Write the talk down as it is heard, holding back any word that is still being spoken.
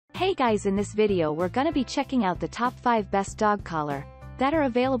Hey guys, in this video we're gonna be checking out the top 5 best dog collar that are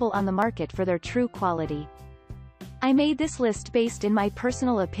available on the market for their true quality. I made this list based in my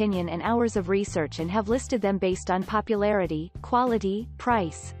personal opinion and hours of research and have listed them based on popularity, quality,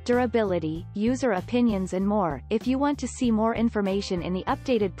 price, durability, user opinions and more. If you want to see more information in the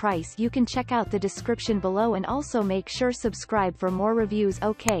updated price, you can check out the description below and also make sure subscribe for more reviews.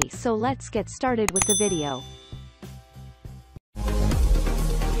 Okay, so let's get started with the video.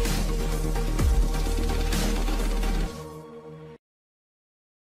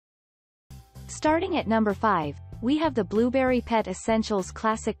 Starting at number 5, we have the Blueberry Pet Essentials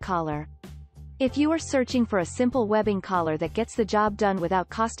Classic Collar. If you are searching for a simple webbing collar that gets the job done without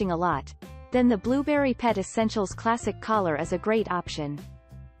costing a lot, then the Blueberry Pet Essentials Classic Collar is a great option.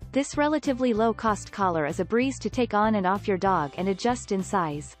 This relatively low-cost collar is a breeze to take on and off your dog and adjust in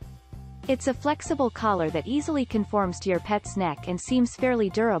size. It's a flexible collar that easily conforms to your pet's neck and seems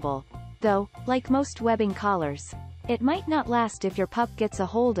fairly durable, though, like most webbing collars, it might not last if your pup gets a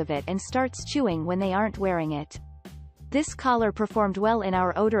hold of it and starts chewing when they aren't wearing it. This collar performed well in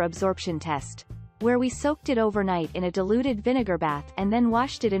our odor absorption test, where we soaked it overnight in a diluted vinegar bath and then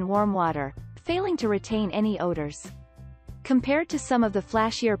washed it in warm water, failing to retain any odors. Compared to some of the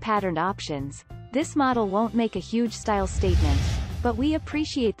flashier patterned options, this model won't make a huge style statement, but we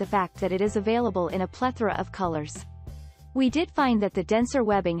appreciate the fact that it is available in a plethora of colors. We did find that the denser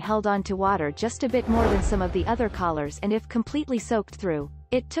webbing held on to water just a bit more than some of the other collars, and if completely soaked through,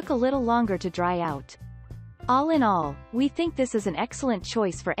 it took a little longer to dry out. All in all, we think this is an excellent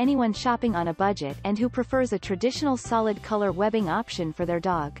choice for anyone shopping on a budget and who prefers a traditional solid color webbing option for their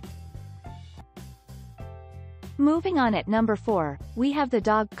dog. Moving on, at number 4, we have the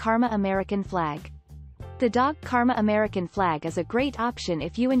Dog Karma American Flag. The Dog Karma American Flag is a great option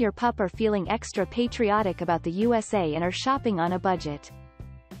if you and your pup are feeling extra patriotic about the USA and are shopping on a budget.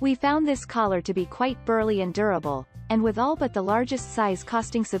 We found this collar to be quite burly and durable, and with all but the largest size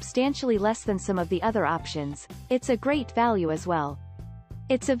costing substantially less than some of the other options, it's a great value as well.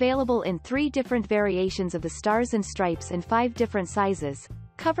 It's available in 3 different variations of the Stars and Stripes and 5 different sizes,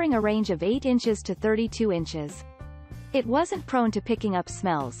 covering a range of 8 inches to 32 inches. It wasn't prone to picking up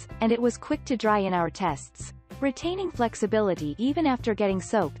smells, and it was quick to dry in our tests, retaining flexibility even after getting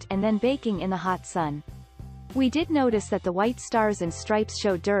soaked and then baking in the hot sun. We did notice that the white Stars and Stripes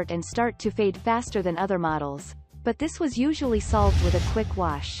show dirt and start to fade faster than other models, but this was usually solved with a quick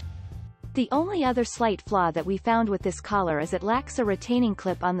wash. The only other slight flaw that we found with this collar is it lacks a retaining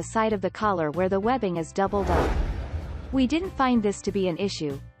clip on the side of the collar where the webbing is doubled up. We didn't find this to be an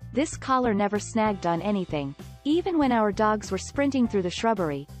issue. This collar never snagged on anything, even when our dogs were sprinting through the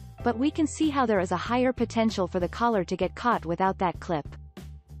shrubbery, but we can see how there is a higher potential for the collar to get caught without that clip.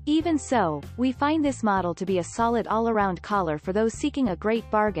 Even so, we find this model to be a solid all-around collar for those seeking a great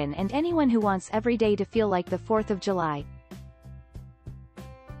bargain and anyone who wants every day to feel like the 4th of July.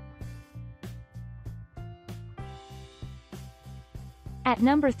 At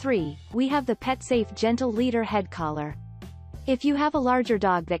number 3, we have the PetSafe Gentle Leader Head Collar. If you have a larger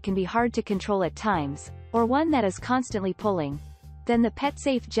dog that can be hard to control at times, or one that is constantly pulling, then the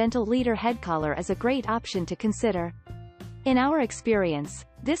PetSafe Gentle Leader Head Collar is a great option to consider. In our experience,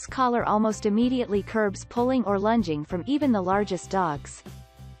 this collar almost immediately curbs pulling or lunging from even the largest dogs.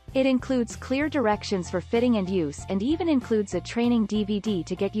 It includes clear directions for fitting and use and even includes a training DVD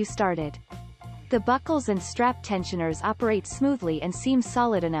to get you started. The buckles and strap tensioners operate smoothly and seem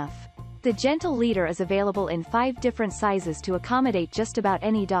solid enough. The Gentle Leader is available in 5 different sizes to accommodate just about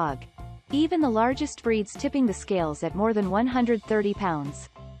any dog, even the largest breeds tipping the scales at more than 130 pounds.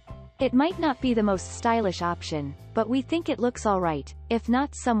 It might not be the most stylish option, but we think it looks alright, if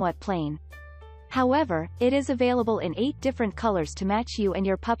not somewhat plain. However, it is available in 8 different colors to match you and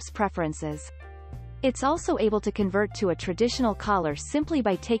your pup's preferences. It's also able to convert to a traditional collar simply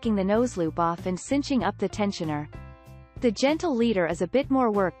by taking the nose loop off and cinching up the tensioner. The Gentle Leader is a bit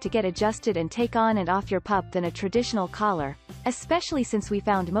more work to get adjusted and take on and off your pup than a traditional collar, especially since we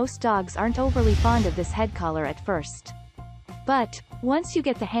found most dogs aren't overly fond of this head collar at first. But, once you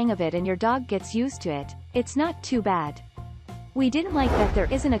get the hang of it and your dog gets used to it, it's not too bad. We didn't like that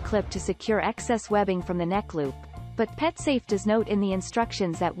there isn't a clip to secure excess webbing from the neck loop, but PetSafe does note in the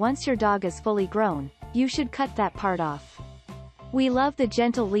instructions that once your dog is fully grown, you should cut that part off. We love the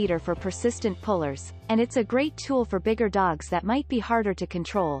Gentle Leader for persistent pullers, and it's a great tool for bigger dogs that might be harder to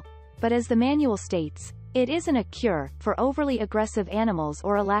control, but as the manual states, it isn't a cure for overly aggressive animals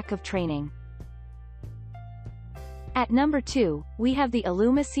or a lack of training. At number 2, we have the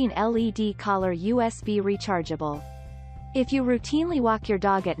Illumiseen LED Collar USB Rechargeable. If you routinely walk your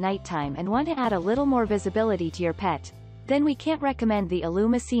dog at nighttime and want to add a little more visibility to your pet, then we can't recommend the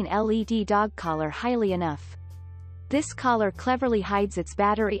Illumiseen LED dog collar highly enough. This collar cleverly hides its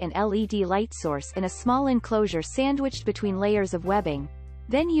battery and LED light source in a small enclosure sandwiched between layers of webbing,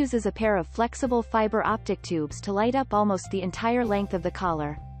 then uses a pair of flexible fiber optic tubes to light up almost the entire length of the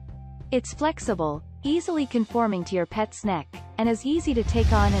collar. It's flexible, easily conforming to your pet's neck, and is easy to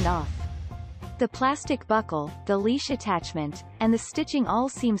take on and off. The plastic buckle, the leash attachment, and the stitching all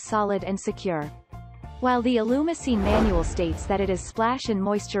seem solid and secure. While the Illumiseen manual states that it is splash and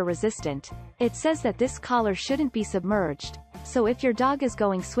moisture resistant, it says that this collar shouldn't be submerged, so if your dog is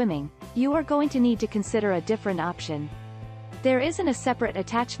going swimming, you are going to need to consider a different option. There isn't a separate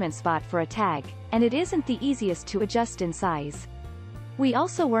attachment spot for a tag, and it isn't the easiest to adjust in size. We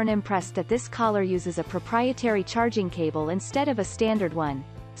also weren't impressed that this collar uses a proprietary charging cable instead of a standard one,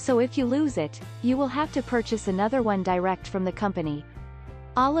 so if you lose it, you will have to purchase another one direct from the company.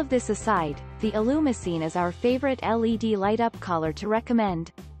 All of this aside, the Illumiseen is our favorite LED light-up collar to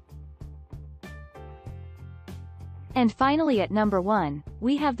recommend. And finally at number 1,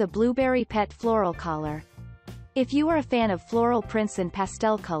 we have the Blueberry Pet Floral Collar. If you are a fan of floral prints and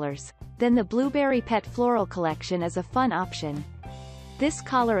pastel colors, then the Blueberry Pet Floral Collection is a fun option. This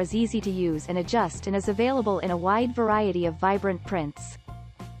collar is easy to use and adjust and is available in a wide variety of vibrant prints.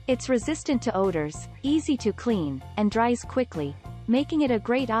 It's resistant to odors, easy to clean, and dries quickly, making it a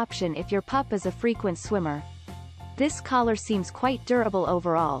great option if your pup is a frequent swimmer. This collar seems quite durable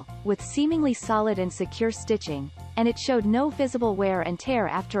overall, with seemingly solid and secure stitching, and it showed no visible wear and tear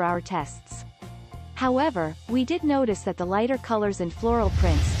after our tests. However, we did notice that the lighter colors and floral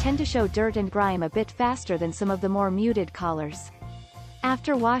prints tend to show dirt and grime a bit faster than some of the more muted collars.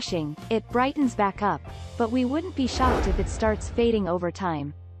 After washing, it brightens back up, but we wouldn't be shocked if it starts fading over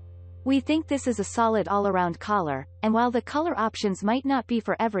time. We think this is a solid all-around collar, and while the color options might not be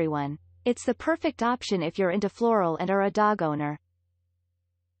for everyone, it's the perfect option if you're into floral and are a dog owner.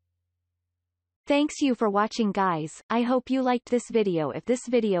 Thanks you for watching guys, I hope you liked this video. If this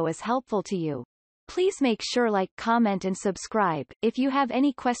video is helpful to you, please make sure like, comment and subscribe. If you have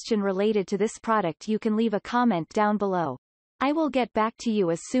any question related to this product you can leave a comment down below. I will get back to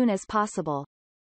you as soon as possible.